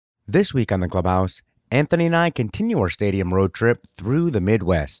This week on the Clubhouse, Anthony and I continue our stadium road trip through the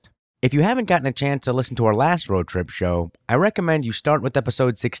Midwest. If you haven't gotten a chance to listen to our last road trip show, I recommend you start with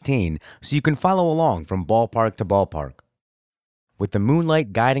episode 16 so you can follow along from ballpark to ballpark. With the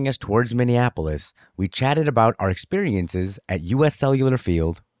moonlight guiding us towards Minneapolis, we chatted about our experiences at U.S. Cellular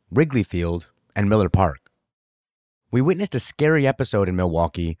Field, Wrigley Field, and Miller Park. We witnessed a scary episode in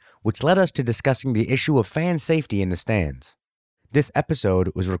Milwaukee, which led us to discussing the issue of fan safety in the stands. This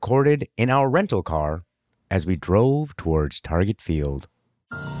episode was recorded in our rental car as we drove towards Target Field.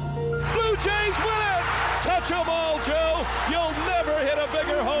 Blue Jays win it! Touch 'em all, Joe! You'll never hit a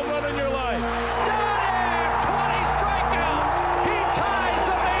bigger home run in your life. Got him! 20 strikeouts! He ties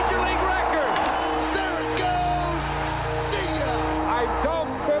the Major League record! There it goes! See ya! I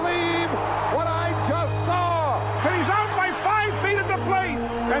don't believe what I just saw! And he's out by 5 feet at the plate!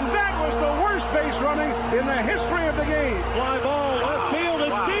 And that was the worst base running in the history of the game. Fly ball, left field,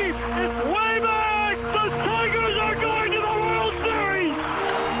 it's deep! It's way back! The Tigers are going to the World Series!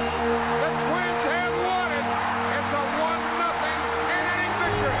 The Twins have won it. It's a 1-0 10-inning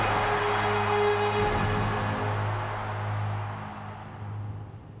victory.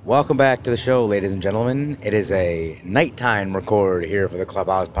 Welcome back to the show, ladies and gentlemen. It is a nighttime record here for the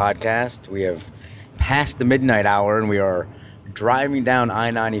Clubhouse podcast. We have passed the midnight hour and we are driving down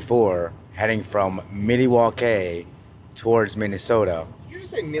I-94 heading from Milwaukee towards Minnesota. Did you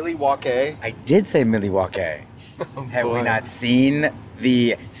just say Milwaukee? I did say Milwaukee. Have we not seen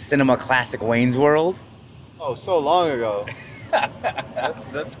the cinema classic Wayne's World? Oh, so long ago.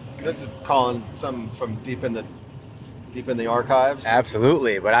 that's calling something from deep in the archives.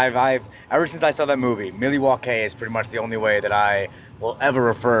 Absolutely, but I've ever since I saw that movie, Milwaukee is pretty much the only way that I will ever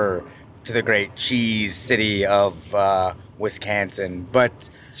refer to the great cheese city of Wisconsin. But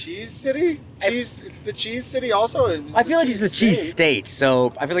Cheese City? It's the Cheese City also? I feel like it's a cheese state,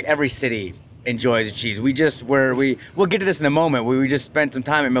 so I feel like every city enjoys a cheese. We'll get to this in a moment. We just spent some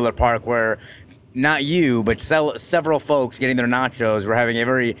time at Miller Park where not you, but several folks getting their nachos were having a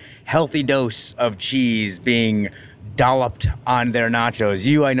very healthy dose of cheese being dolloped on their nachos.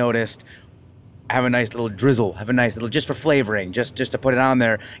 You, I noticed, have a nice little drizzle, just for flavoring, just to put it on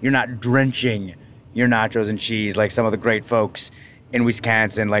there. You're not drenching your nachos in cheese like some of the great folks in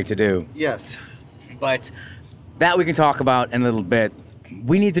Wisconsin like to do. Yes. But that we can talk about in a little bit.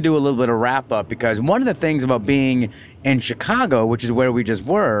 We need to do a little bit of wrap up because one of the things about being in Chicago, which is where we just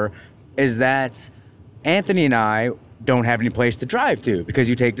were, is that Anthony and I don't have any place to drive to because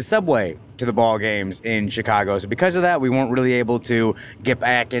you take the subway to the ball games in Chicago. So because of that, we weren't really able to get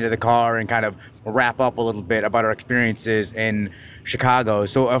back into the car and kind of wrap up a little bit about our experiences in Chicago.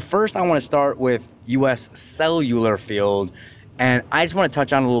 So first I want to start with U.S. Cellular Field. And I just want to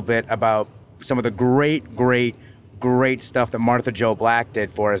touch on a little bit about some of the great stuff that Martha Jo Black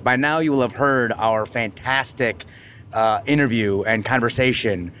did for us. By now you will have heard our fantastic interview and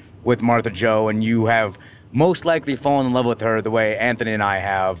conversation with Martha Jo, and you have most likely fallen in love with her the way Anthony and I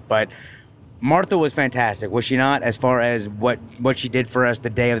have. But Martha was fantastic, was she not, as far as what she did for us the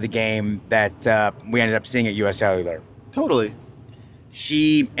day of the game that we ended up seeing at U.S. Cellular? Totally.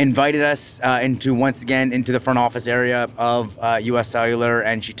 She invited us once again into the front office area of U.S. Cellular,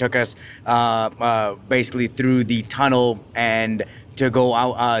 and she took us basically through the tunnel and to go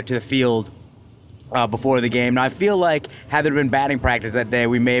out to the field before the game. Now, I feel like had there been batting practice that day,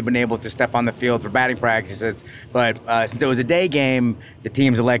 we may have been able to step on the field for batting practices, but since it was a day game, the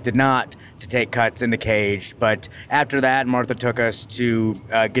teams elected not to take cuts in the cage. But after that, Martha took us to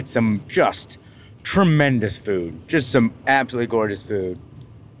get some just tremendous food, just some absolutely gorgeous food.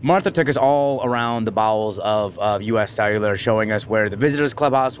 Martha took us all around the bowels of U.S. Cellular, showing us where the visitors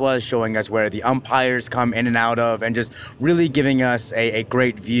clubhouse was, showing us where the umpires come in and out of, and just really giving us a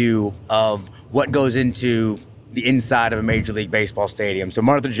great view of what goes into the inside of a Major League Baseball stadium. So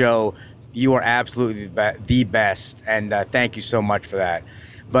Martha Jo, you are absolutely the best, and thank you so much for that.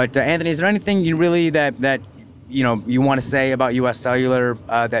 But Anthony, is there anything you really that you want to say about U.S. Cellular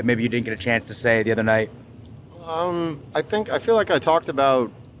that maybe you didn't get a chance to say the other night? I feel like I talked about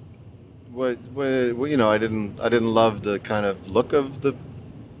what I didn't love the kind of look of the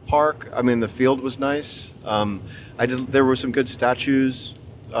park. I mean, the field was nice. There were some good statues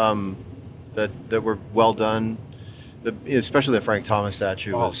that were well done. Especially the Frank Thomas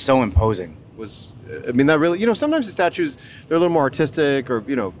statue. Oh, so imposing. That really, sometimes the statues, they're a little more artistic, or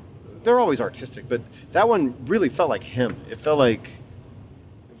they're always artistic, but that one really felt like him. It felt like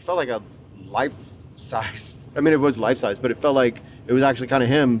a life size. I mean, it was life size, but it felt like it was actually kind of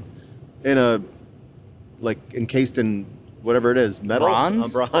him encased in whatever it is, metal,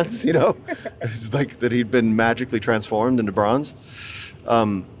 bronze. It was like that he'd been magically transformed into bronze.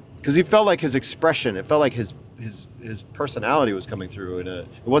 because he felt like his expression, it felt like his personality was coming through, and it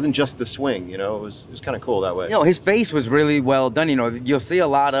wasn't just the swing. You know, it was kind of cool that way. You know, his face was really well done. You know, you'll see a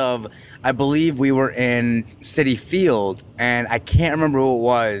lot of, I believe we were in Citi Field, and I can't remember who it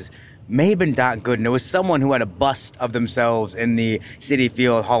was. May have been Doc Gooden. It was someone who had a bust of themselves in the Citi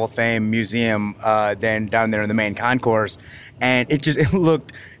Field Hall of Fame Museum, then down there in the main concourse, and it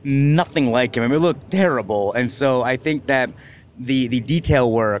looked nothing like him. I mean, it looked terrible, and so I think that the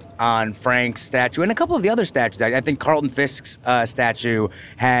detail work on Frank's statue and a couple of the other statues. I think Carlton Fisk's statue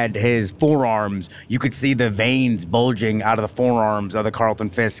had his forearms. You could see the veins bulging out of the forearms of the Carlton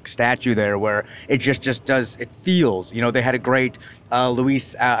Fisk statue there, where it just does, it feels, you know, they had a great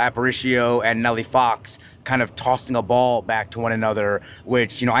Luis Aparicio and Nellie Fox kind of tossing a ball back to one another,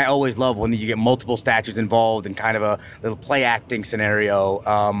 which, you know, I always love when you get multiple statues involved in kind of a little play acting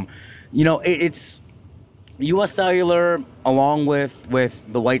scenario. You know, it's U.S. Cellular, along with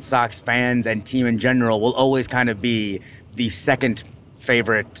the White Sox fans and team in general, will always kind of be the second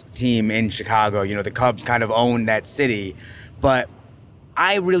favorite team in Chicago. You know, the Cubs kind of own that city. But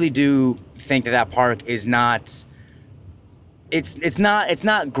I really do think that park is not... It's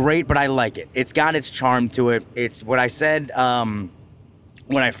not great, but I like it. It's got its charm to it. It's what I said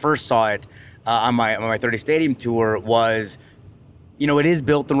when I first saw it on my 30 Stadium tour was... You know, it is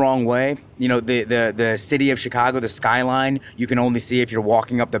built the wrong way. You know, the city of Chicago, the skyline, you can only see if you're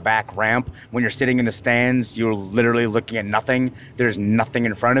walking up the back ramp. When you're sitting in the stands, you're literally looking at nothing. There's nothing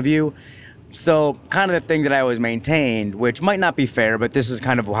in front of you. So kind of the thing that I always maintained, which might not be fair, but this is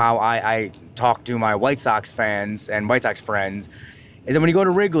kind of how I talk to my White Sox fans and White Sox friends, is that when you go to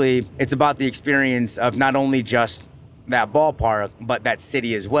Wrigley, it's about the experience of not only just that ballpark, but that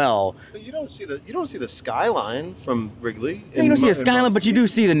city as well. But you don't see the skyline from Wrigley. You don't see the skyline, but you do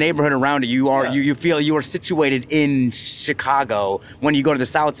see the neighborhood around it. You feel you are situated in Chicago. When you go to the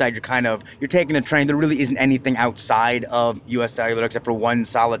South Side, you're taking the train. There really isn't anything outside of U.S. Cellular except for one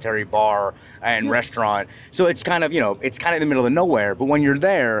solitary bar and restaurant. So it's kind of, you know, it's kind of in the middle of nowhere. But when you're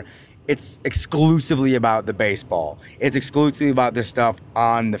there, it's exclusively about the baseball. It's exclusively about the stuff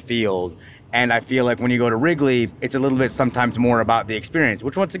on the field. And I feel like when you go to Wrigley, it's a little bit sometimes more about the experience,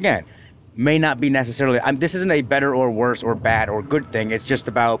 which once again, may not be necessarily, this isn't a better or worse or bad or good thing. It's just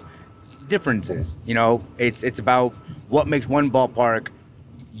about differences. You know, it's about what makes one ballpark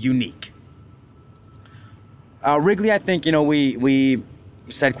unique. Wrigley, I think, you know, we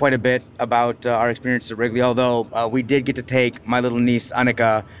said quite a bit about our experience at Wrigley, although we did get to take my little niece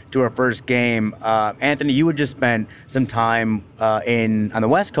Annika to her first game. Anthony, you had just spent some time on the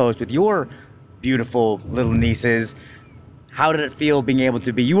West Coast with your beautiful little nieces. How did it feel being able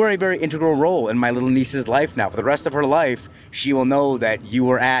to be? You were a very integral role in my little niece's life now. For the rest of her life, she will know that you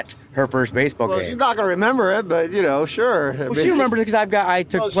were at her first baseball game. Well, she's not going to remember it, but, you know, sure. Well, she remembers it because I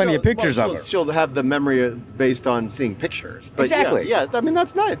took plenty of pictures of her. She'll have the memory based on seeing pictures. But exactly. Yeah, I mean,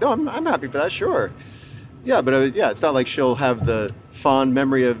 that's nice. No, I'm happy for that, sure. Yeah, but it's not like she'll have the fond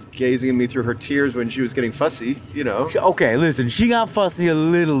memory of gazing at me through her tears when she was getting fussy, you know. Okay, listen, she got fussy a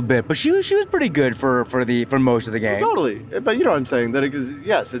little bit, but she was pretty good for most of the game. Well, totally, but you know what I'm saying. I'm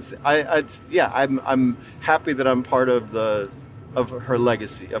happy that I'm part of her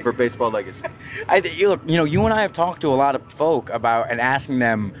legacy, of her baseball legacy. You and I have talked to a lot of folk about and asking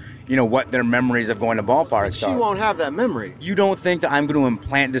them, you know, what their memories of going to ballparks are. She won't have that memory. You don't think that I'm going to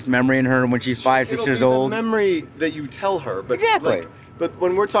implant this memory in her when she's 5, 6 years old? It'll be the memory that you tell her. But exactly. But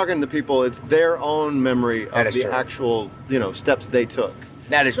when we're talking to people, it's their own memory of the actual, you know, steps they took.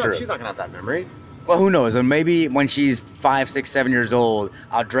 That is true. She's not going to have that memory. Well, who knows? And maybe when she's 5, 6, 7 years old,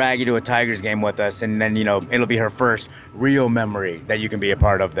 I'll drag you to a Tigers game with us, and then, you know, it'll be her first real memory that you can be a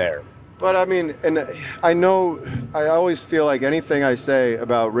part of there. But I mean, and I know, I always feel like anything I say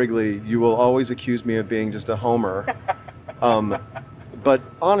about Wrigley, you will always accuse me of being just a homer. But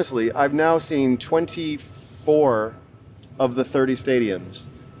honestly, I've now seen 24 of the 30 stadiums,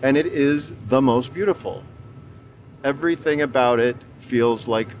 and it is the most beautiful. Everything about it feels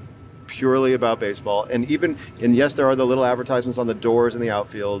like purely about baseball. And yes, there are the little advertisements on the doors in the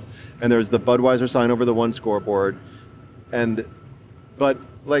outfield, and there's the Budweiser sign over the one scoreboard. But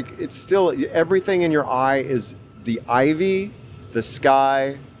like, it's still, everything in your eye is the ivy, the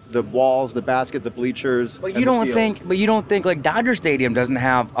sky, the walls, the basket, the bleachers. But you don't think like Dodger Stadium doesn't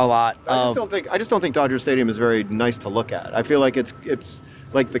have a lot of. I just don't think Dodger Stadium is very nice to look at. I feel like it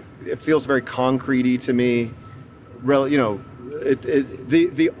feels very concrete-y to me. You know,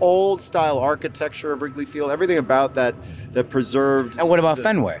 the old style architecture of Wrigley Field, everything about that preserved. And what about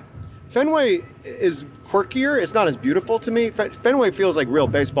Fenway? Fenway is quirkier. It's not as beautiful to me. Fenway feels like real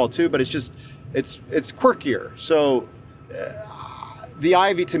baseball too, but it's quirkier. So the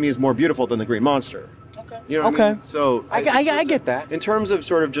Ivy to me is more beautiful than the Green Monster. Okay. You know what I mean? So I get that. In terms of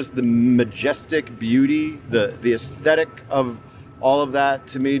sort of just the majestic beauty, the aesthetic of all of that,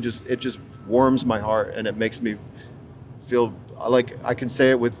 to me, it just warms my heart, and it makes me feel like I can say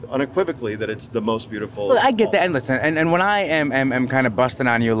it with unequivocally that it's the most beautiful. Well, I get that. And listen, and when I am kind of busting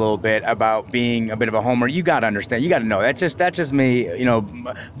on you a little bit about being a bit of a homer, you got to understand, you got to know that's just me,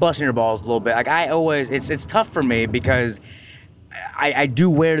 busting your balls a little bit. Like I always, it's tough for me because I do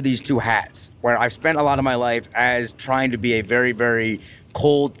wear these two hats where I've spent a lot of my life as trying to be a very, very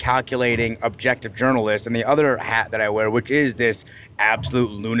cold, calculating, objective journalist, and the other hat that I wear, which is this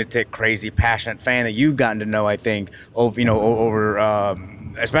absolute lunatic, crazy, passionate fan that you've gotten to know, I think, over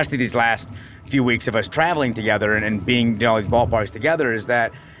especially these last few weeks of us traveling together and being all these ballparks together, is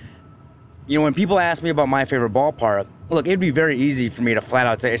that, when people ask me about my favorite ballpark, look, it'd be very easy for me to flat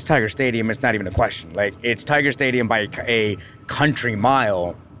out say it's Tiger Stadium. It's not even a question. Like, it's Tiger Stadium by a country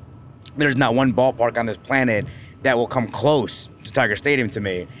mile. There's not one ballpark on this planet that will come close to Tiger Stadium to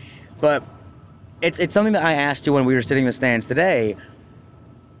me. But it's something that I asked you when we were sitting in the stands today.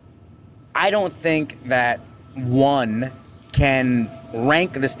 I don't think that one can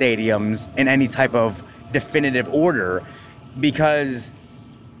rank the stadiums in any type of definitive order because,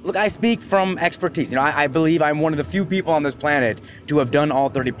 look, I speak from expertise. I believe I'm one of the few people on this planet to have done all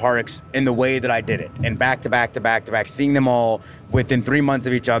 30 parks in the way that I did it, and back to back to back to back, seeing them all within 3 months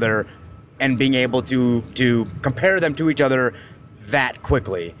of each other, and being able to compare them to each other that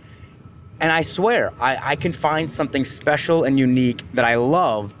quickly. And I swear, I can find something special and unique that I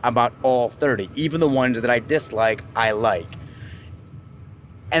love about all 30. Even the ones that I dislike, I like.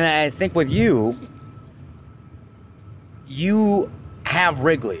 And I think with you have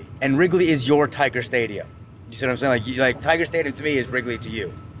Wrigley, and Wrigley is your Tiger Stadium. You see what I'm saying? Like Tiger Stadium to me is Wrigley to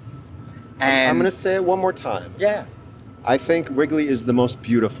you. And I'm going to say it one more time. Yeah. I think Wrigley is the most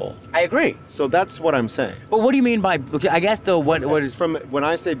beautiful. I agree. So that's what I'm saying. But what do you mean by, I guess though, what is... From when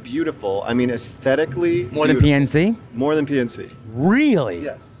I say beautiful, I mean aesthetically More beautiful. than PNC? More than PNC. Really?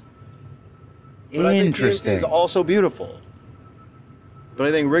 Yes. But I think Interesting. PNC is also beautiful. But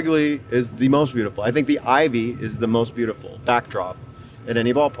I think Wrigley is the most beautiful. I think the Ivy is the most beautiful backdrop in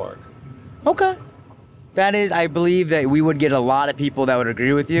any ballpark. Okay. That is, I believe that we would get a lot of people that would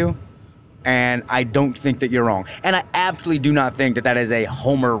agree with you. And I don't think that you're wrong. And I absolutely do not think that is a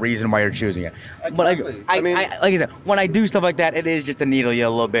homer reason why you're choosing it. Exactly. But like I said, when I do stuff like that, it is just to needle you a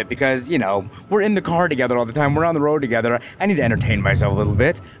little bit because, we're in the car together all the time. We're on the road together. I need to entertain myself a little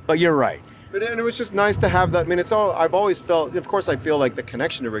bit. But you're right. But and it was just nice to have that. I mean, I've always felt, of course I feel like the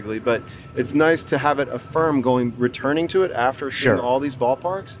connection to Wrigley, but it's nice to have it affirm returning to it after seeing all these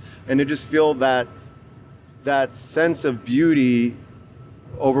ballparks and to just feel that sense of beauty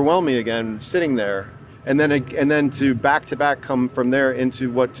overwhelm me again sitting there, and then to back come from there into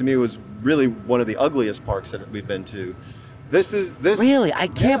what to me was really one of the ugliest parks that we've been to. This Really? I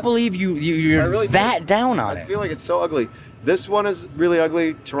can't believe you're really that down on it. I feel like it's so ugly. This one is really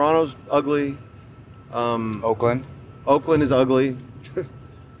ugly. Toronto's ugly. Oakland is ugly.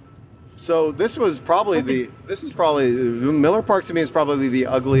 So this is probably Miller Park to me is probably the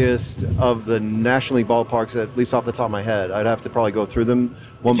ugliest of the National League ballparks, at least off the top of my head. I'd have to probably go through them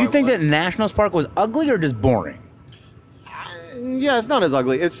one by one. Did you think that Nationals Park was ugly or just boring? Yeah, it's not as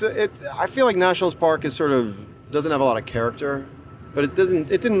ugly. I feel like Nationals Park is sort of doesn't have a lot of character, but it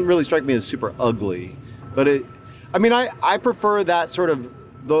didn't really strike me as super ugly. But I prefer that sort of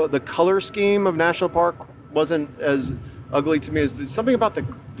the color scheme of National Park wasn't as ugly to me as something about the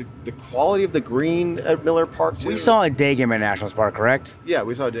quality of the green at Miller Park too. We saw a day game at Nationals Park, correct? Yeah,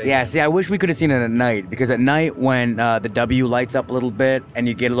 we saw a day game. Yeah, see, I wish we could have seen it at night, because at night when the W lights up a little bit and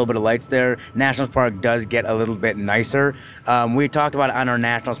you get a little bit of lights there, Nationals Park does get a little bit nicer. We talked about it on our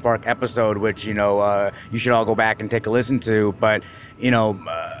Nationals Park episode, which, you should all go back and take a listen to, but,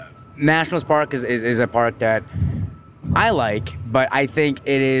 Nationals Park is a park that I like, but I think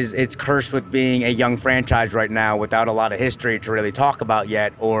it's cursed with being a young franchise right now without a lot of history to really talk about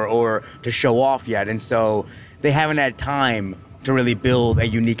yet or to show off yet. And so they haven't had time to really build a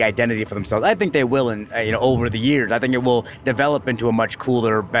unique identity for themselves. I think they will over the years. I think it will develop into a much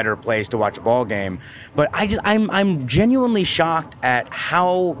cooler, better place to watch a ball game. But I'm genuinely shocked at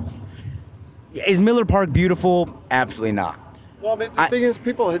how is Miller Park beautiful? Absolutely not. Well, the thing is,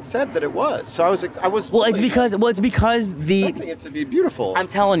 people had said that it was, so I was. Well, it's because expecting it to be beautiful. I'm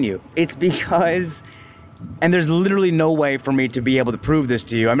telling you, it's because, and there's literally no way for me to be able to prove this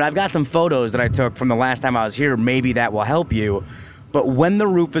to you. I mean, I've got some photos that I took from the last time I was here. Maybe that will help you. But when the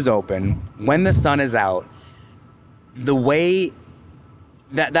roof is open, when the sun is out, the way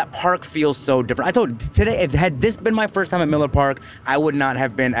that park feels so different. I told you, today, had this been my first time at Miller Park, I would not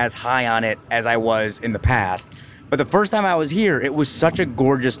have been as high on it as I was in the past. But the first time I was here, it was such a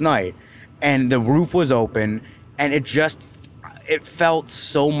gorgeous night, and the roof was open, and it felt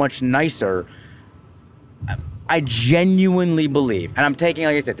so much nicer. I genuinely believe, and I'm taking,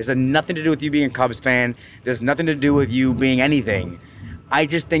 like I said, this has nothing to do with you being a Cubs fan. There's nothing to do with you being anything. I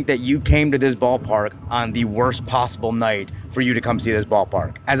just think that you came to this ballpark on the worst possible night for you to come see this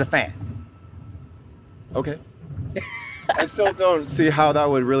ballpark as a fan. Okay. I still don't see how that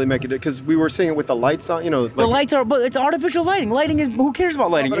would really make it, because we were seeing it with the lights on, Like, the lights are, but it's artificial lighting. Lighting is, who cares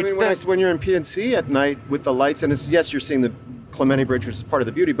about lighting? No, but I mean, when you're in PNC at night with the lights, and yes, you're seeing the Clemente Bridge, which is part of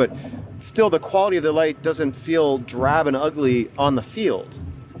the beauty, but still the quality of the light doesn't feel drab and ugly on the field.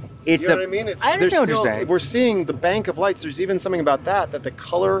 You know what I mean? I understand what you're saying. We're seeing the bank of lights. There's even something about that the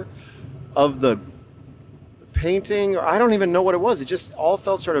color of the painting, I don't even know what it was. It just all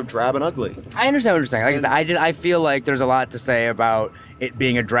felt sort of drab and ugly. I understand what you're saying. Like I feel like there's a lot to say about it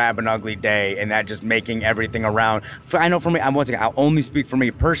being a drab and ugly day, and that just making everything around. I know for me, I'll only speak for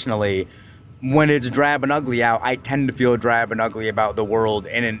me personally. When it's drab and ugly out, I tend to feel drab and ugly about the world,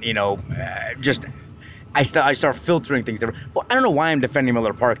 and I start filtering things different. Well, I don't know why I'm defending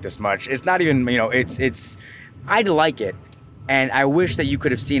Miller Park this much. It's not even, it's I like it, and I wish that you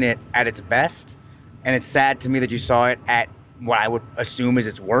could have seen it at its best, and it's sad to me that you saw it at what I would assume is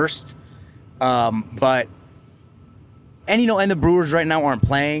its worst. And the Brewers right now aren't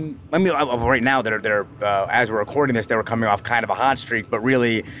playing. I mean, right now they're as we're recording this, they were coming off kind of a hot streak, but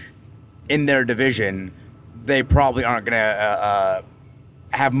really in their division, they probably aren't going to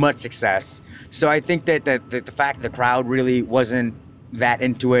have much success. So I think that the fact that the crowd really wasn't that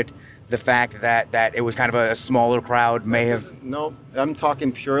into it, the fact that it was kind of a smaller crowd may have... No, I'm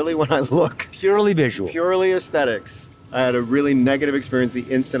talking purely when I look. Purely visual. Purely aesthetics. I had a really negative experience the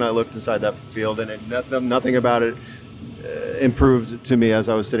instant I looked inside that field, and nothing about it improved to me as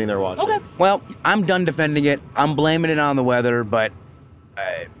I was sitting there watching. Okay. Well, I'm done defending it. I'm blaming it on the weather, but,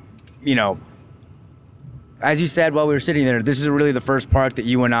 as you said while we were sitting there, this is really the first park that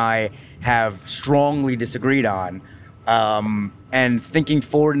you and I have strongly disagreed on. And thinking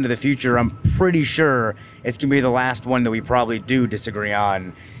forward into the future, I'm pretty sure it's going to be the last one that we probably do disagree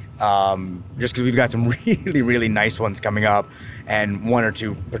on, just because we've got some really, really nice ones coming up and one or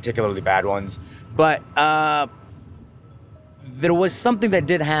two particularly bad ones. But there was something that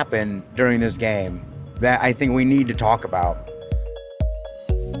did happen during this game that I think we need to talk about.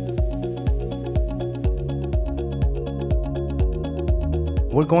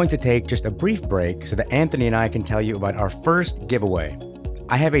 We're going to take just a brief break so that Anthony and I can tell you about our first giveaway.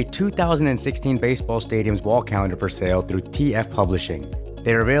 I have a 2016 Baseball Stadiums wall calendar for sale through TF Publishing.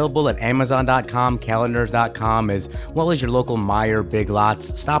 They're available at Amazon.com, calendars.com, as well as your local Meijer, Big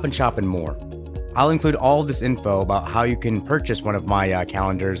Lots, Stop and Shop, and more. I'll include all this info about how you can purchase one of my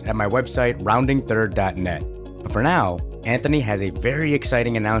calendars at my website, roundingthird.net. But for now, Anthony has a very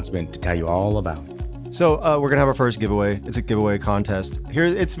exciting announcement to tell you all about. So we're going to have our first giveaway. It's a giveaway contest. Here,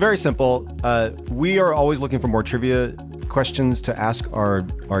 it's very simple. We are always looking for more trivia questions to ask our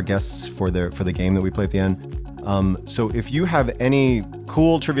guests for the game that we play at the end. So if you have any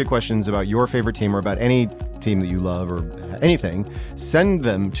cool trivia questions about your favorite team or about any team that you love or anything, send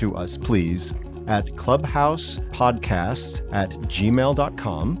them to us, please, at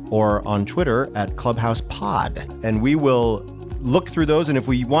clubhousepodcast@gmail.com or on Twitter at clubhousepod. And we will look through those, and if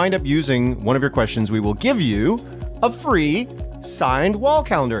we wind up using one of your questions, we will give you a free signed wall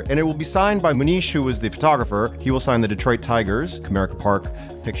calendar, and it will be signed by Manish, who was the photographer. He will sign the Detroit Tigers Comerica Park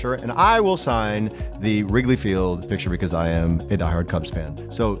picture, and I will sign the Wrigley Field picture because I am a diehard Cubs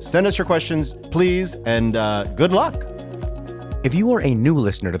fan. So send us your questions, please, and good luck. If you are a new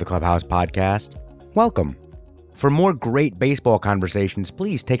listener to the Clubhouse Podcast, welcome. For more great baseball conversations,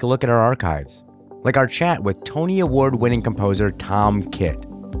 please take a look at our archives, like our chat with Tony Award-winning composer Tom Kitt.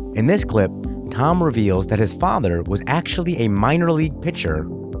 In this clip, Tom reveals that his father was actually a minor league pitcher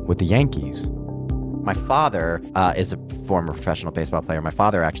with the Yankees. My father is a former professional baseball player. My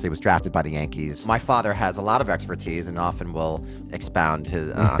father actually was drafted by the Yankees. My father has a lot of expertise and often will expound his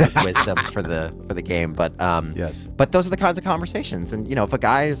wisdom for the game. But yes. But those are the kinds of conversations. And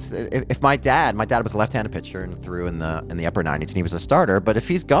if my dad was a left-handed pitcher and threw in the upper 90s and he was a starter. But if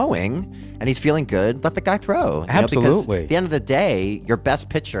he's going and he's feeling good, let the guy throw. Absolutely. Because at the end of the day, your best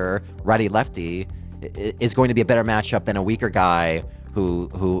pitcher, righty-lefty, is going to be a better matchup than a weaker guy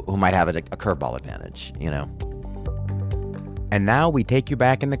who might have a curveball advantage, And now we take you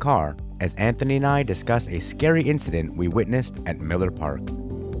back in the car as Anthony and I discuss a scary incident we witnessed at Miller Park.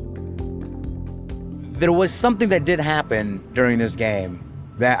 There was something that did happen during this game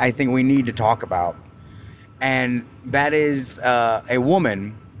that I think we need to talk about. And that is a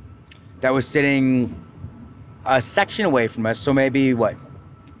woman that was sitting a section away from us. So maybe,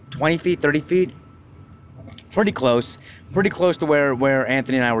 20 feet, 30 feet? Pretty close to where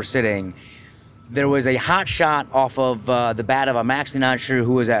Anthony and I were sitting. There was a hot shot off of the bat of, I'm actually not sure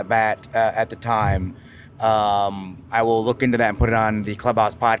who was at bat at the time. I will look into that and put it on the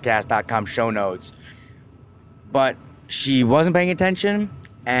clubhousepodcast.com show notes. But she wasn't paying attention,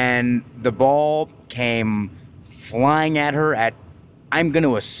 and the ball came flying at her at, I'm going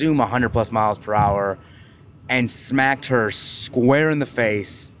to assume 100 plus miles per hour, and smacked her square in the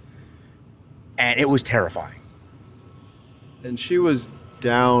face, and it was terrifying. And she was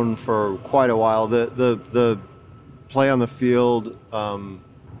down for quite a while. The play on the field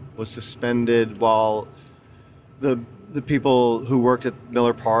was suspended while the people who worked at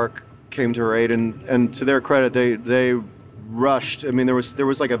Miller Park came to her aid, and to their credit, they rushed. I mean, there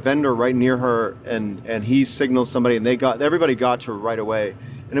was like a vendor right near her, and he signaled somebody, and everybody got to her right away.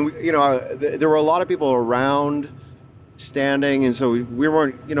 And there were a lot of people around, standing, and so we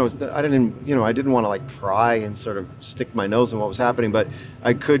weren't. I didn't want to like pry and sort of stick my nose in what was happening, but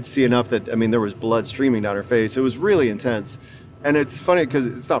I could see enough that there was blood streaming down her face. It was really intense. And it's funny because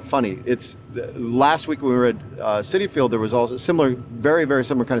it's not funny. It's last week when we were at Citi Field, there was also a similar, very, very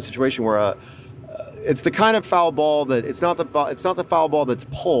similar kind of situation where it's the kind of foul ball that it's not the foul ball that's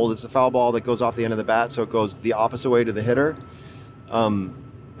pulled. It's the foul ball that goes off the end of the bat, so it goes the opposite way to the hitter.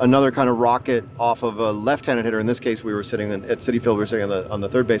 Another kind of rocket off of a left-handed hitter. In this case, we were sitting at Citi Field. We were sitting on the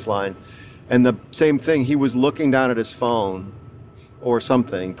third base line, and the same thing. He was looking down at his phone, or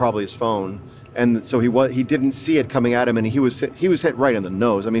something, probably his phone. And so he didn't see it coming at him, and he was hit right in the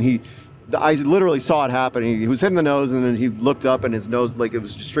nose. I mean, I literally saw it happen. He was hit in the nose, and then he looked up, and his nose, like, it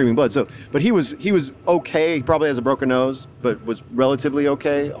was just streaming blood. So, but he was okay. He probably has a broken nose, but was relatively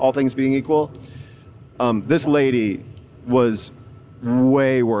okay, all things being equal. This lady was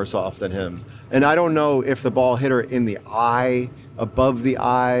way worse off than him, and I don't know if the ball hit her in the eye, above the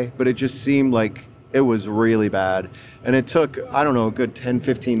eye, but it just seemed like it was really bad. And it took, I don't know, a good 10,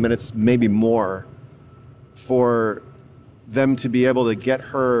 15 minutes, maybe more, for them to be able to get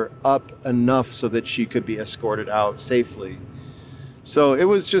her up enough so that she could be escorted out safely. So it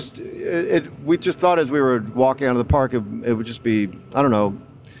was just, we just thought as we were walking out of the park, it would just be, I don't know,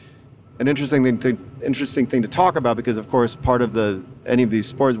 an interesting thing to talk about, because of course part of any of these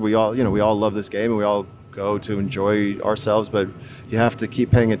sports, we all love this game and we all go to enjoy ourselves, but you have to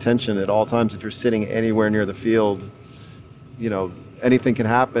keep paying attention at all times. If you're sitting anywhere near the field, anything can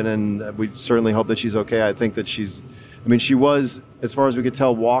happen, and we certainly hope that she's okay. I think that she was, as far as we could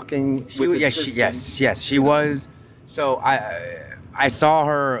tell, walking with yes, she was. So I saw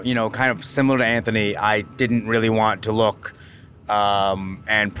her, kind of similar to Anthony. I didn't really want to look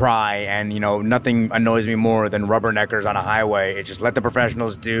and pry, and nothing annoys me more than rubberneckers on a highway. It just let the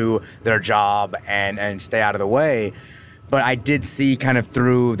professionals do their job and stay out of the way. But I did see kind of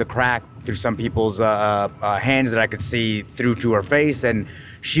through the crack, through some people's hands, that I could see through to her face, and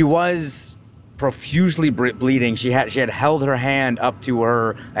she was profusely bleeding. She had held her hand up to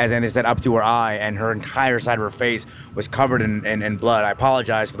her, as Anthony said, up to her eye, and her entire side of her face was covered in blood. I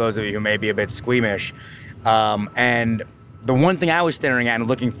apologize for those of you who may be a bit squeamish. And the one thing I was staring at and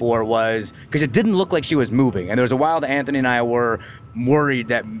looking for was, because it didn't look like she was moving, and there was a while that Anthony and I were worried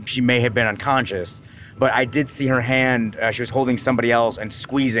that she may have been unconscious, but I did see her hand. She was holding somebody else and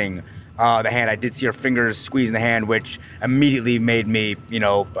squeezing the hand. I did see her fingers squeezing the hand, which immediately made me,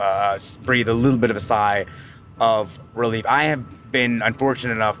 breathe a little bit of a sigh of relief. I have been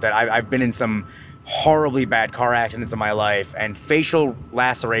unfortunate enough that I've been in some horribly bad car accidents in my life, and facial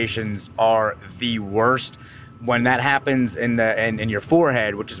lacerations are the worst. When that happens in your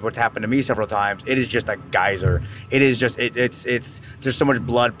forehead, which is what's happened to me several times, it is just a geyser. It is just it's there's so much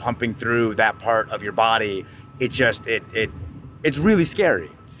blood pumping through that part of your body. It's really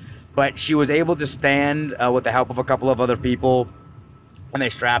scary. But she was able to stand with the help of a couple of other people, and they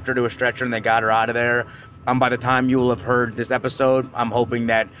strapped her to a stretcher and they got her out of there. By the time you will have heard this episode, I'm hoping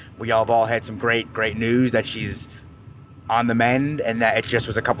that we have all had some great news that she's on the mend, and that it just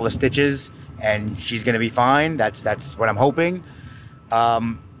was a couple of stitches, and she's going to be fine. That's what I'm hoping.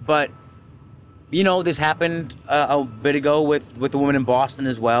 But, this happened a bit ago with the woman in Boston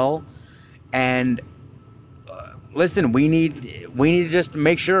as well. And listen, we need to just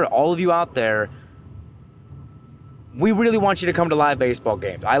make sure, all of you out there, we really want you to come to live baseball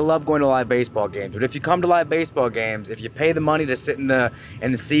games. I love going to live baseball games. But if you come to live baseball games, if you pay the money to sit in the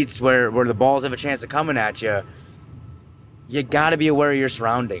seats where the balls have a chance of coming at you, you got to be aware of your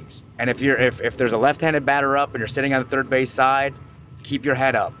surroundings. And if there's a left-handed batter up and you're sitting on the third base side, keep your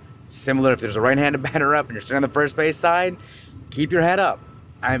head up. Similar, if there's a right-handed batter up and you're sitting on the first base side, keep your head up.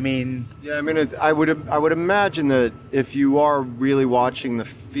 I mean, Yeah, I mean, I would imagine that if you are really watching the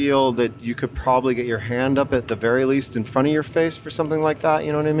field, that you could probably get your hand up at the very least in front of your face for something like that.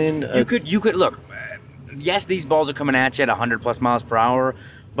 You know what I mean? you could look. Yes, these balls are coming at you at 100+ miles per hour,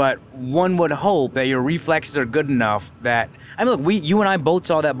 but one would hope that your reflexes are good enough that, I mean, look, you and I both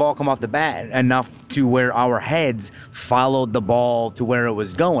saw that ball come off the bat enough to where our heads followed the ball to where it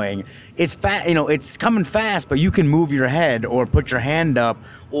was going. It's it's coming fast, but you can move your head or put your hand up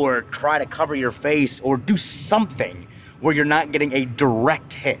or try to cover your face or do something where you're not getting a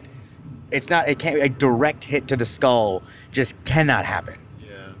direct hit. A direct hit to the skull just cannot happen.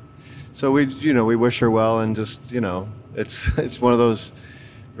 Yeah. So we wish her well, and just, it's one of those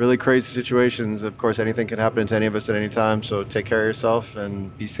really crazy situations. Of course, anything can happen to any of us at any time. So take care of yourself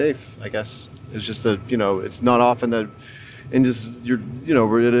and be safe, I guess. It's just it's not often that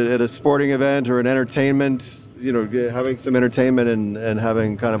we're at a sporting event or an entertainment, having some entertainment and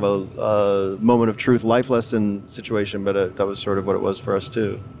having kind of a moment of truth, life lesson situation. But that was sort of what it was for us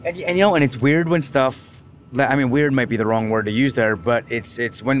too. And it's weird when stuff, I mean, weird might be the wrong word to use there, but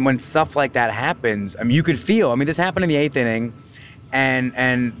it's when stuff like that happens. I mean, you could feel, this happened in the 8th inning.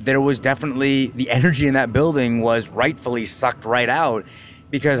 And there was definitely, the energy in that building was rightfully sucked right out,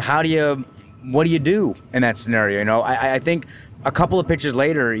 because what do you do in that scenario? I think a couple of pitches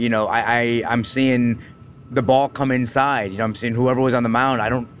later, I'm seeing the ball come inside. I'm seeing whoever was on the mound. I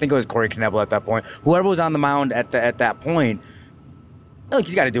don't think it was Corey Knebel at that point. Whoever was on the mound at that point, look,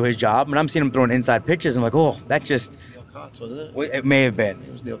 he's got to do his job. And I'm seeing him throwing inside pitches. I'm like, oh, that just... Neil Kotz, wasn't it? It may have been.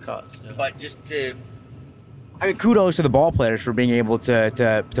 It was Neil Kotz. Yeah. But just to... kudos to the ball players for being able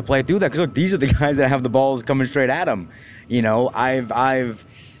to play through that. Because look, these are the guys that have the balls coming straight at them. We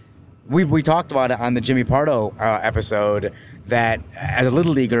talked about it on the Jimmy Pardo episode that as a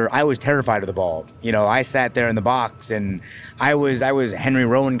little leaguer, I was terrified of the ball. I sat there in the box and I was Henry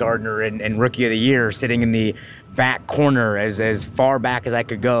Rowan Gardner and Rookie of the Year, sitting in the back corner as far back as I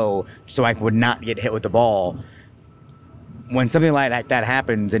could go, so I would not get hit with the ball. When something like that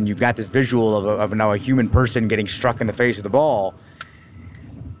happens and you've got this visual of now a human person getting struck in the face with the ball,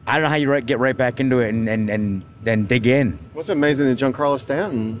 I don't know how you get right back into it and then dig in. What's amazing that Giancarlo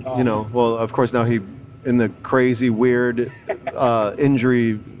Stanton, well, of course now he, in the crazy, weird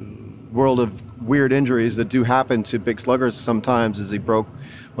injury world of weird injuries that do happen to big sluggers sometimes, is he broke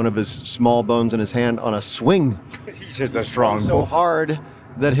one of his small bones in his hand on a swing. He's just a strong so hard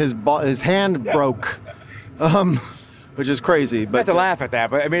that his hand broke. Which is crazy. But I have to laugh at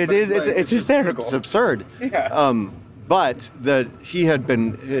that, but it's hysterical. It's absurd. Yeah. But that he had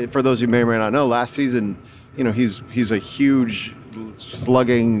been, for those who may or may not know, last season, he's a huge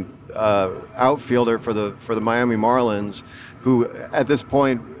slugging outfielder for the Miami Marlins, who at this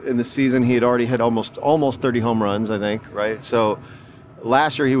point in the season he had already hit almost 30 home runs, I think, right? So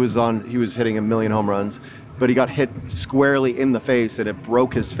last year he was hitting 1 million home runs, but he got hit squarely in the face and it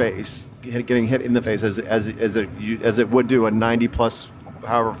broke his face. Getting hit in the face as it would do a 90+,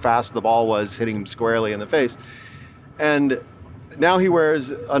 however fast the ball was, hitting him squarely in the face. And now he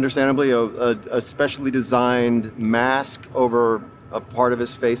wears, understandably, a specially designed mask over a part of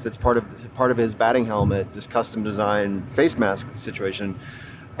his face that's part of his batting helmet, this custom designed face mask situation.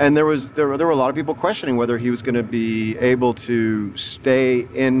 And there were a lot of people questioning whether he was going to be able to stay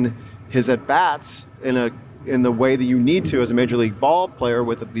in his at bats in the way that you need to as a major league ball player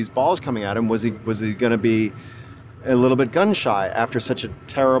with these balls coming at him. Was he going to be a little bit gun shy after such a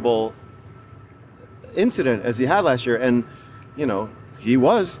terrible incident as he had last year? And he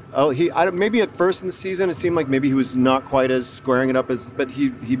was. Maybe at first in the season it seemed like maybe he was not quite as squaring it up but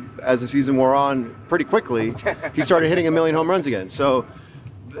he as the season wore on, pretty quickly he started hitting 1 million home runs again. So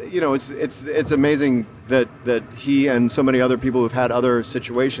it's amazing that he and so many other people who've had other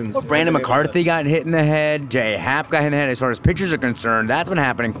situations. Well, Brandon McCarthy got hit in the head. J.A. Happ got hit in the head. As far as pitchers are concerned, that's been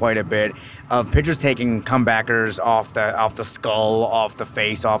happening quite a bit, of pitchers taking comebackers off the skull, off the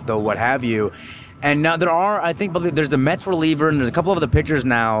face, off the what have you. And now there's the Mets reliever and there's a couple of other pitchers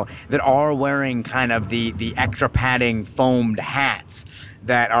now that are wearing kind of the extra padding foamed hats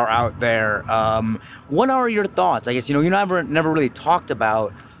that are out there. What are your thoughts? I guess, you never really talked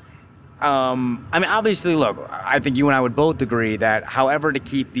about. Obviously, look, I think you and I would both agree that however to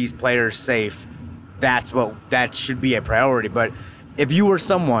keep these players safe, that should be a priority. But if you were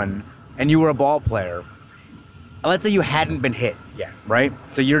someone and you were a ball player, let's say you hadn't been hit yet, right?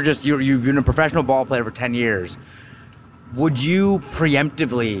 So you've been a professional ball player for 10 years. Would you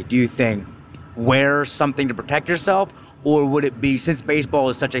preemptively, do you think, wear something to protect yourself? Or would it be, since baseball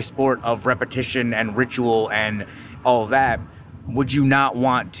is such a sport of repetition and ritual and all of that, would you not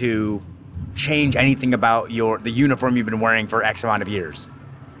want to change anything about the uniform you've been wearing for X amount of years?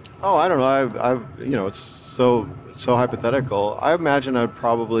 Oh, I don't know. It's so hypothetical. I imagine I'd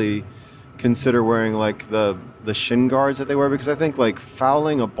probably consider wearing like the shin guards that they wear, because I think like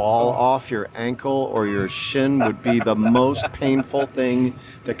fouling a ball off your ankle or your shin would be the most painful thing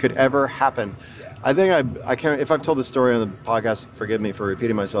that could ever happen. I think I can't, if I've told this story on the podcast, forgive me for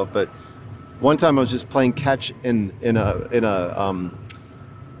repeating myself, but one time I was just playing catch in a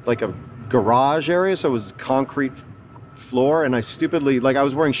like a garage area, so it was concrete floor, and I stupidly, like, I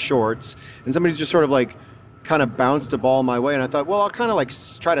was wearing shorts, and somebody just sort of like kind of bounced a ball my way, and I thought, well, I'll kind of like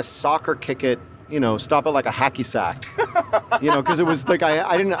try to soccer kick it, stop it like a hacky sack, because it was like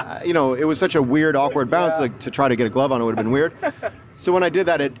I didn't, it was such a weird, awkward bounce, like to try to get a glove on it would have been weird. So when I did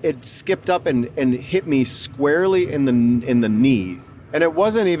that, it skipped up and hit me squarely in the knee, and it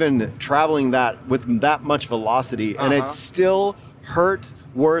wasn't even traveling that with that much velocity, and it still hurt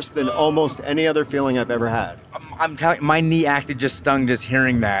worse than almost any other feeling I've ever had. I'm telling you, my knee actually just stung just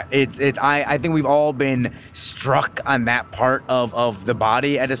hearing that. I think we've all been struck on that part of the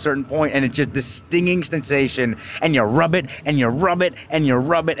body at a certain point, and it's just the stinging sensation, and you rub it, and you rub it, and you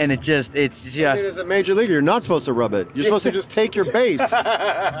rub it, and it's just. I mean, as a major leaguer, you're not supposed to rub it. You're supposed to just take your base.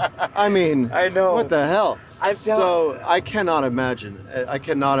 I mean, I know. What the hell? So I cannot imagine. Like,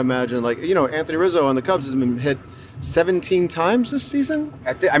 Anthony Rizzo on the Cubs has been hit 17 times this season?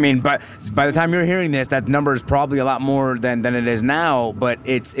 I mean, but by the time you're hearing this, that number is probably a lot more than it is now. But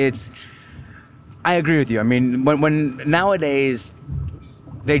it's. I agree with you. I mean, when nowadays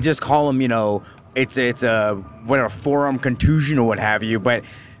they just call them, it's a forearm contusion or what have you. But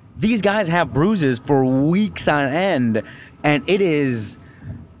these guys have bruises for weeks on end, and it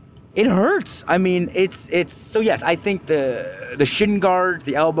hurts. I mean, it's so yes. I think the shin guards,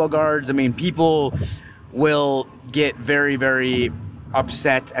 the elbow guards. I mean, people will get very, very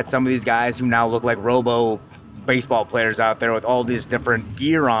upset at some of these guys who now look like robo baseball players out there with all this different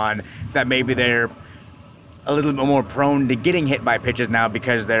gear on, that maybe they're a little bit more prone to getting hit by pitches now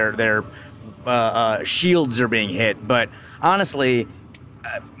because their shields are being hit. But honestly,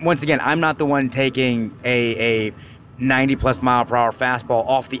 once again, I'm not the one taking a 90+ mile per hour fastball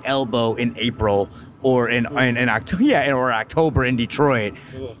off the elbow in April or in October, or October in Detroit.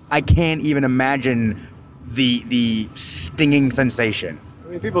 I can't even imagine the stinging sensation. I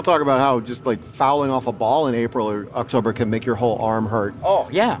mean, people talk about how just like fouling off a ball in April or October can make your whole arm hurt. Oh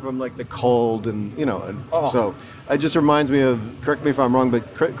yeah, from like the cold and So it just reminds me of, correct me if I'm wrong,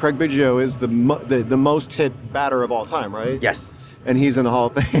 but Craig Biggio is the most hit batter of all time, right? Yes. And he's in the Hall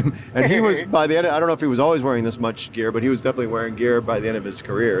of Fame. And he was, by the end, I don't know if he was always wearing this much gear, but he was definitely wearing gear by the end of his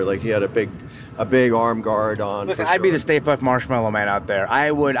career. Like, he had a big arm guard on. Listen, I'd be the Stay Puft Marshmallow Man out there.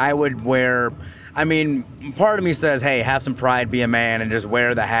 I would wear. I mean, part of me says, hey, have some pride, be a man, and just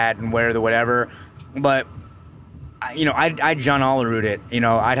wear the hat and wear the whatever. But I'd John Olerud it.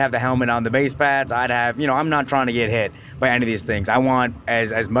 I'd have the helmet on, the base pads. I'd have, I'm not trying to get hit by any of these things. I want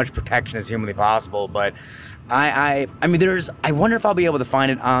as much protection as humanly possible. But I mean, I wonder if I'll be able to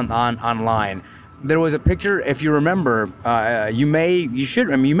find it online. There was a picture, if you remember, you may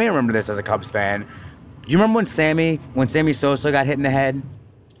remember this as a Cubs fan. Do you remember when Sammy Sosa got hit in the head?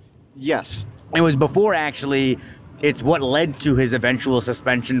 Yes. It was before, actually. It's what led to his eventual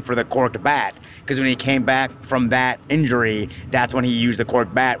suspension for the corked bat. Because when he came back from that injury, that's when he used the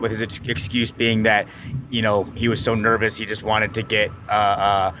corked bat, with his excuse being that, he was so nervous he just wanted to get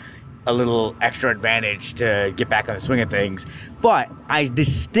a little extra advantage to get back on the swing of things. But I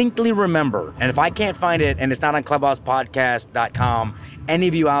distinctly remember, and if I can't find it, and it's not on clubhousepodcast.com, any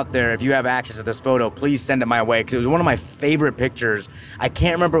of you out there, if you have access to this photo, please send it my way, because it was one of my favorite pictures. I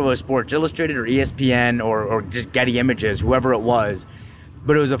can't remember if it was Sports Illustrated or ESPN or just Getty Images, whoever it was.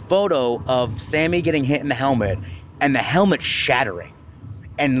 But it was a photo of Sammy getting hit in the helmet, and the helmet shattering,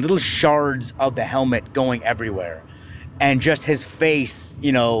 and little shards of the helmet going everywhere. And just his face,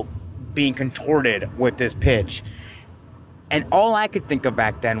 being contorted with this pitch. And all I could think of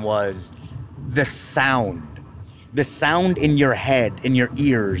back then was the sound in your head, in your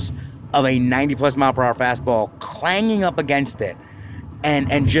ears, of a 90+ mile per hour fastball clanging up against it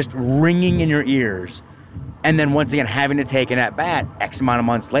and just ringing in your ears. And then once again, having to take an at-bat X amount of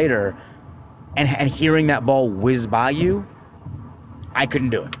months later and hearing that ball whiz by you, I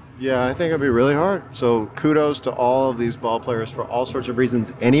couldn't do it. Yeah, I think it'd be really hard. So kudos to all of these ball players for all sorts of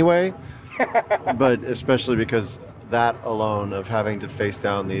reasons anyway, but especially because that alone of having to face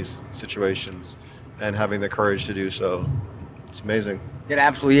down these situations and having the courage to do so, it's amazing. It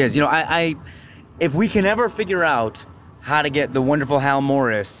absolutely is. I if we can ever figure out how to get the wonderful Hal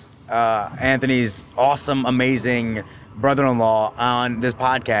Morris, Anthony's awesome, amazing brother-in-law on this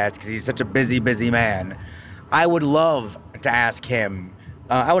podcast because he's such a busy man. I would love to ask him.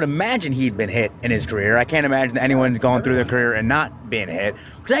 I would imagine he'd been hit in his career. I can't imagine that anyone's gone through their career and not being hit,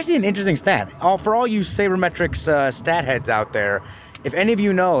 which is actually an interesting stat. For all you Sabermetrics stat heads out there, if any of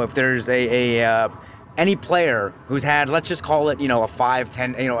you know if there's any player who's had, let's just call it, a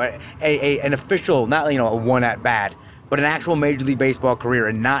 5-10, an official, not, a one at bat, but an actual Major League Baseball career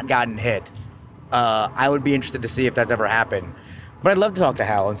and not gotten hit, I would be interested to see if that's ever happened. But I'd love to talk to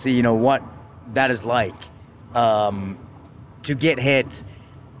Hal and see, what that is like to get hit,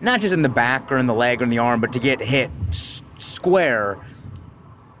 not just in the back or in the leg or in the arm, but to get hit square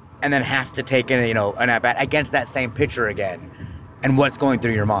and then have to take an at-bat against that same pitcher again, and what's going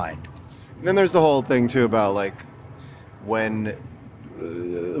through your mind. And then there's the whole thing too about like when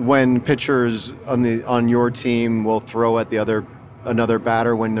pitchers on your team will throw at another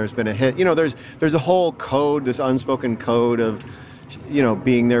batter when there's been a hit. There's a whole code, this unspoken code of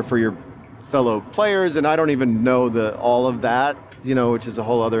being there for your fellow players, and I don't even know all of that, which is a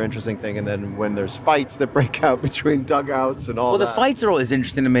whole other interesting thing. And then when there's fights that break out between dugouts and all that. Well, the fights are always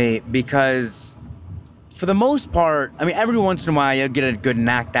interesting to me because for the most part, every once in a while you'll get a good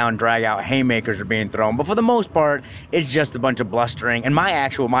knockdown, drag out, haymakers are being thrown, but for the most part, it's just a bunch of blustering. And my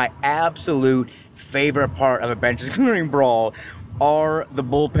absolute favorite part of a benches clearing brawl are the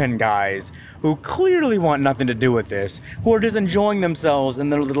bullpen guys who clearly want nothing to do with this, who are just enjoying themselves in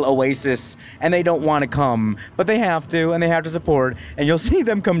their little oasis, and they don't want to come, but they have to, and they have to support, and you'll see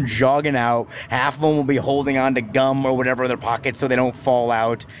them come jogging out. Half of them will be holding on to gum or whatever in their pockets so they don't fall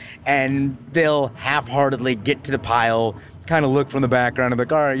out, and they'll half-heartedly get to the pile, kind of look from the background and be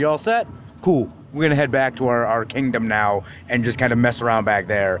like, all right, you all set? Cool. We're going to head back to our kingdom now and just kind of mess around back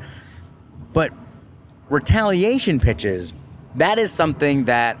there. But retaliation pitches, that is something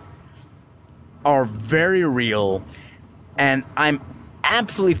that are very real, and I'm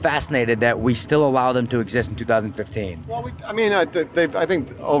absolutely fascinated that we still allow them to exist in 2015. Well, I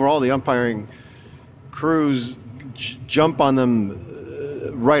think overall the umpiring crews jump on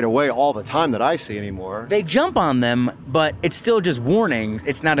them right away all the time that I see anymore. They jump on them, but it's still just warnings.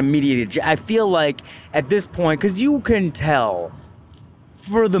 It's not immediate. I feel like at this point, because you can tell,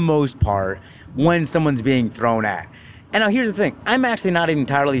 for the most part, when someone's being thrown at. And now here's the thing. I'm actually not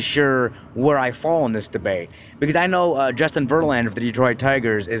entirely sure where I fall in this debate, because I know Justin Verlander of the Detroit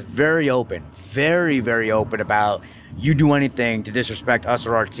Tigers is very open, very, very open about you do anything to disrespect us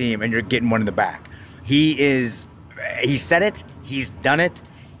or our team and you're getting one in the back. He said it, he's done it,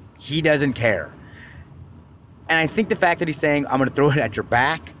 he doesn't care. And I think the fact that he's saying, I'm going to throw it at your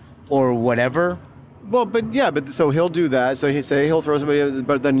back or whatever. Well, but so he'll do that. So he'll throw somebody,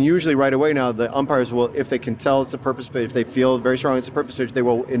 but then usually right away now the umpires will, if they can tell it's a purpose pitch, if they feel very strong it's a purpose pitch, they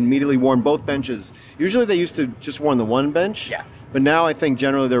will immediately warn both benches. Usually they used to just warn the one bench. Yeah. But now I think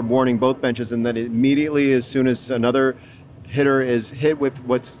generally they're warning both benches, and then immediately as soon as another hitter is hit with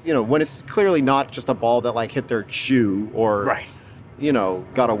what's, when it's clearly not just a ball that like hit their shoe or right.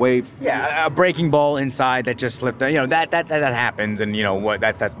 Got away. Yeah, a breaking ball inside that just slipped. That happens, and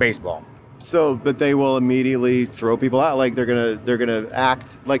that's baseball. So, but they will immediately throw people out. Like they're gonna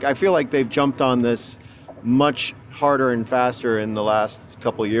act like, I feel like they've jumped on this much harder and faster in the last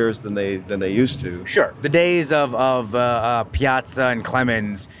couple of years than they used to. Sure, the days of Piazza and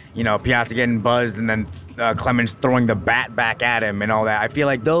Clemens, Piazza getting buzzed and then Clemens throwing the bat back at him and all that. I feel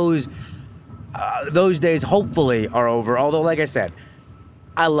like those days hopefully are over. Although, like I said,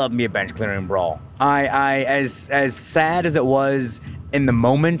 I love me a bench clearing brawl. I as sad as it was in the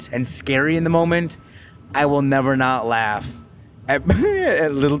moment and scary in the moment, I will never not laugh at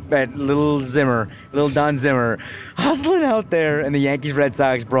little Don Zimmer hustling out there in the Yankees-Red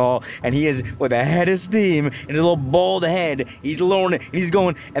Sox brawl, and he is with a head of steam and his little bald head. He's lowering it and he's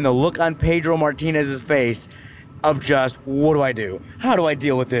going, and the look on Pedro Martinez's face of just, what do I do? How do I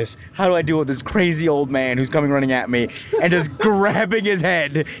deal with this? How do I deal with this crazy old man who's coming running at me and just grabbing his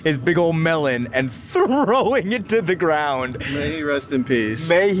head, his big old melon, and throwing it to the ground? May he rest in peace.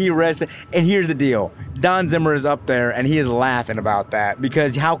 May he rest. And here's the deal. Don Zimmer is up there and he is laughing about that,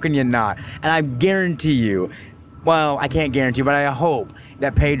 because how can you not? And I guarantee you, well, I can't guarantee, but I hope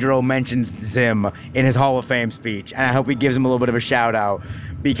that Pedro mentions Zim in his Hall of Fame speech. And I hope he gives him a little bit of a shout out,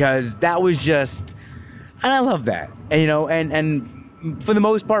 because that was just... And I love that. And, and for the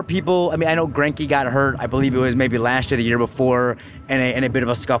most part, people, I know Greinke got hurt. I believe it was maybe last year, the year before, in a bit of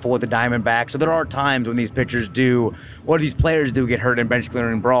a scuffle with the Diamondbacks. So there are times when these pitchers do, or these players do get hurt in bench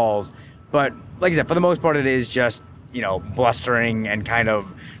clearing brawls. But like I said, for the most part, it is just, blustering and kind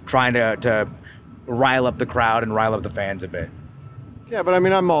of trying to rile up the crowd and rile up the fans a bit. Yeah, but I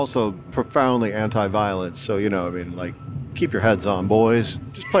mean, I'm also profoundly anti-violence. So, you know, I mean, like, keep your heads on, boys.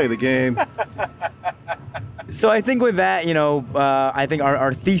 Just play the game. So I think with that, you know, I think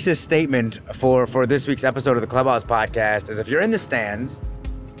our thesis statement for this week's episode of the Clubhouse Podcast is if you're in the stands,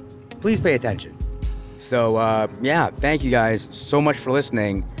 please pay attention. So, yeah, thank you guys so much for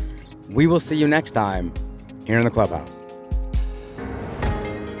listening. We will see you next time here in the Clubhouse.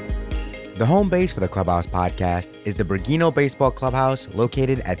 The home base for the Clubhouse Podcast is the Bergino Baseball Clubhouse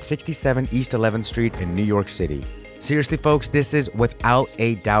located at 67 East 11th Street in New York City. Seriously, folks, this is without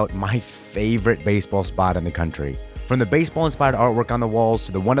a doubt my favorite baseball spot in the country. From the baseball-inspired artwork on the walls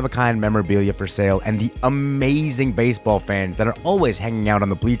to the one-of-a-kind memorabilia for sale and the amazing baseball fans that are always hanging out on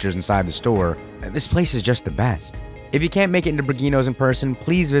the bleachers inside the store, this place is just the best. If you can't make it into Bergino's in person,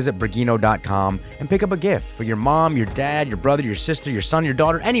 please visit Bergino.com and pick up a gift for your mom, your dad, your brother, your sister, your son, your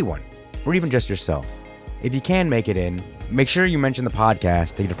daughter, anyone, or even just yourself. If you can make it in, make sure you mention the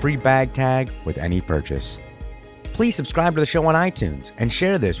podcast to get a free bag tag with any purchase. Please subscribe to the show on iTunes and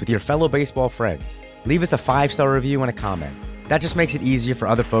share this with your fellow baseball friends. Leave us a 5-star review and a comment. That just makes it easier for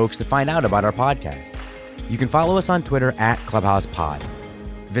other folks to find out about our podcast. You can follow us on Twitter at ClubhousePod.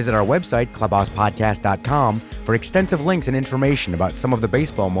 Visit our website, clubhousepodcast.com, for extensive links and information about some of the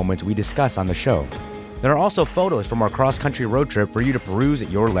baseball moments we discuss on the show. There are also photos from our cross-country road trip for you to peruse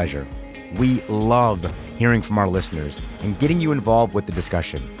at your leisure. We love hearing from our listeners and getting you involved with the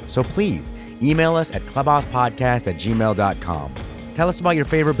discussion. So please, email us at clubhousepodcast@gmail.com. Tell us about your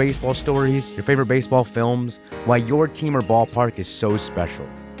favorite baseball stories, your favorite baseball films, why your team or ballpark is so special.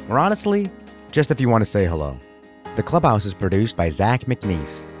 Or honestly, just if you want to say hello. The Clubhouse is produced by Zach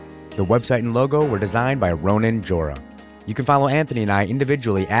McNeese. The website and logo were designed by Ronan Jora. You can follow Anthony and I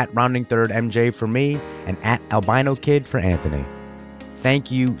individually at Rounding Third MJ for me and at Albino Kid for Anthony.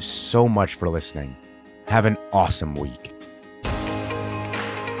 Thank you so much for listening. Have an awesome week.